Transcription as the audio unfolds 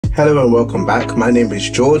Hello and welcome back. My name is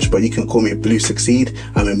George, but you can call me Blue Succeed.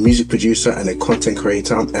 I'm a music producer and a content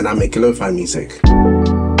creator, and I make lo-fi music.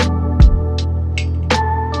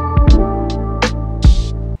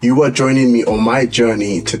 You are joining me on my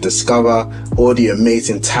journey to discover all the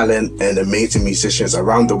amazing talent and amazing musicians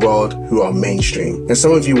around the world who are mainstream. And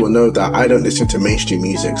some of you will know that I don't listen to mainstream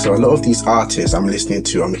music, so a lot of these artists I'm listening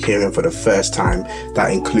to, I'm hearing for the first time.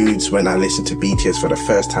 That includes when I listened to BTS for the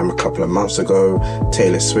first time a couple of months ago,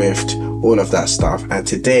 Taylor Swift, all of that stuff. And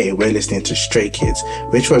today we're listening to Stray Kids,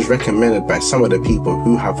 which was recommended by some of the people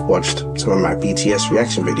who have watched some of my BTS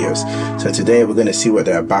reaction videos. So today we're going to see what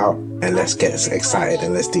they're about, and let's get excited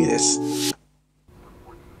and let's do this.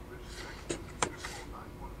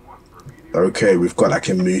 Okay, we've got like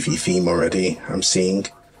a movie theme already, I'm seeing.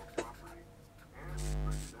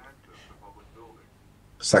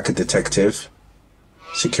 It's like a detective.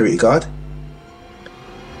 Security guard.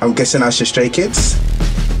 I'm guessing that's your Stray Kids.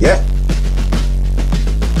 Yeah.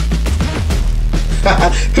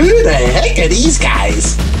 Who the heck are these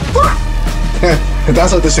guys?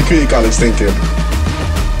 That's what the security guard is thinking.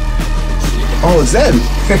 Oh, it's them.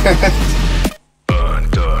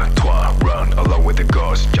 Run along with the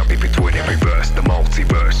ghost, jumping between every verse, the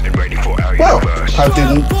multiverse, and ready for our universe. I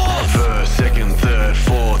didn't. First, second, third,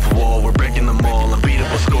 fourth wall, we're breaking them all,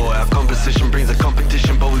 unbeatable score. Our composition brings a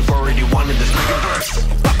competition, but we've already won in this verse.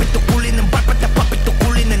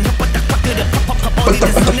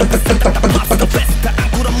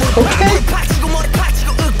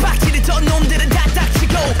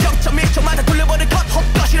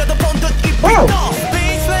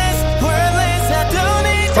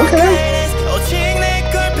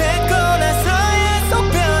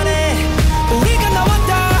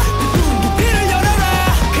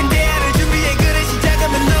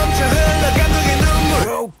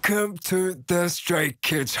 Welcome to the Stray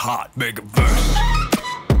Kids Hot Megaverse.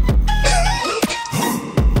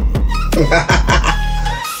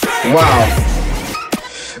 Wow.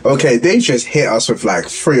 Okay, they just hit us with like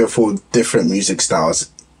 3 or 4 different music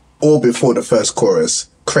styles, all before the first chorus.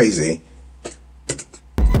 Crazy.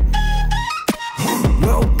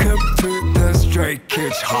 Welcome to the Stray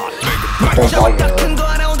Kids Hot Megaverse.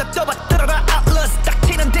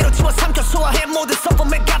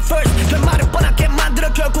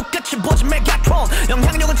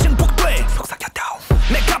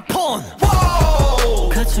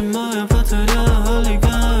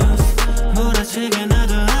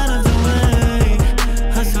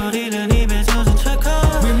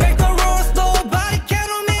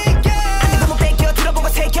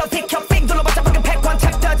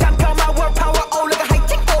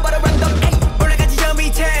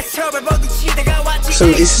 So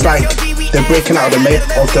it's like they're breaking out of the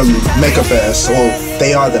Megaverse, or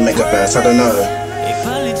they are the Megaverse, I don't know.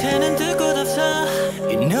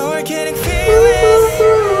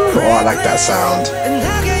 Oh, I like that sound.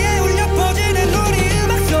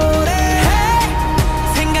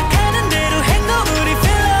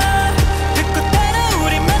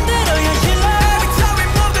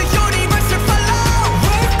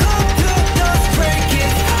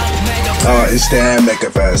 Oh, it's their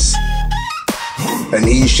Megaverse. And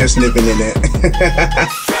he's just living in it.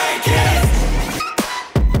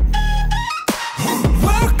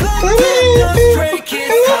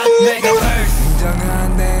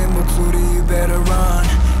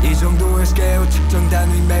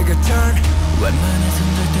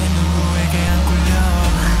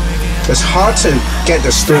 It's hard to get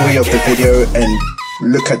the story of the video and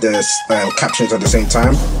look at the captions at the same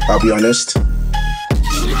time, I'll be honest.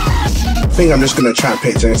 I think I'm just gonna try and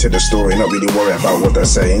pay attention to the story, not really worry about what they're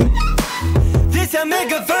saying. This a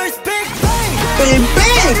Megaverse Big Bang! Big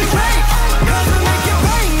Bang!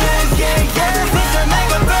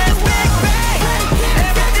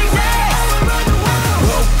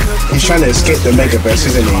 He's trying to escape the Megaverse,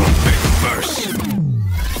 isn't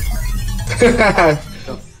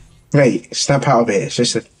he? Wait, snap out of it. It's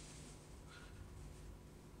just a...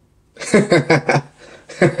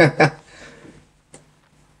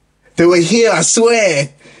 They were here, I swear.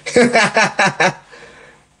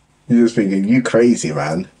 You're just thinking, you crazy,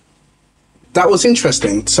 man. That was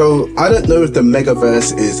interesting. So I don't know if the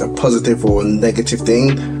Megaverse is a positive or a negative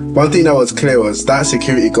thing. One thing that was clear was that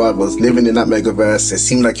security guard was living in that Megaverse. It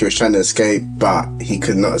seemed like he was trying to escape, but he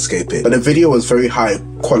could not escape it. But the video was very high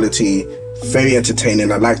quality, very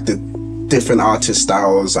entertaining. I liked the different artist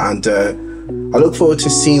styles, and I look forward to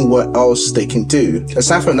seeing what else they can do.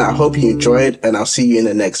 Aside from that, I hope you enjoyed, and I'll see you in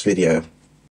the next video.